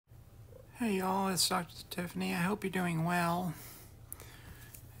Hey y'all, it's Dr. Tiffany. I hope you're doing well.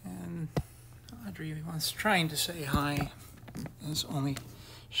 And Audrey was trying to say hi, as only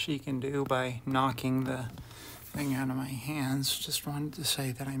she can do by knocking the thing out of my hands. Just wanted to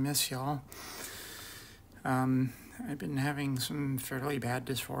say that I miss y'all. I've been having some fairly bad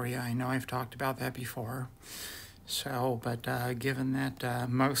dysphoria. I know I've talked about that before. But given that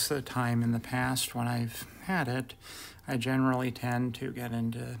most of the time in the past when I've had it, I generally tend to get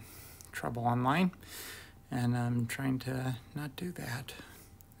into trouble online, and I'm trying to not do that.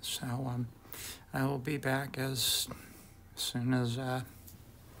 So I will be back as soon as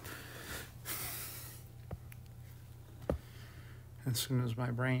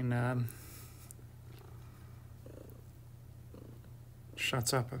my brain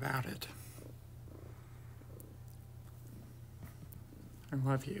shuts up about it. I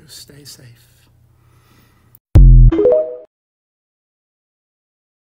love you. Stay safe.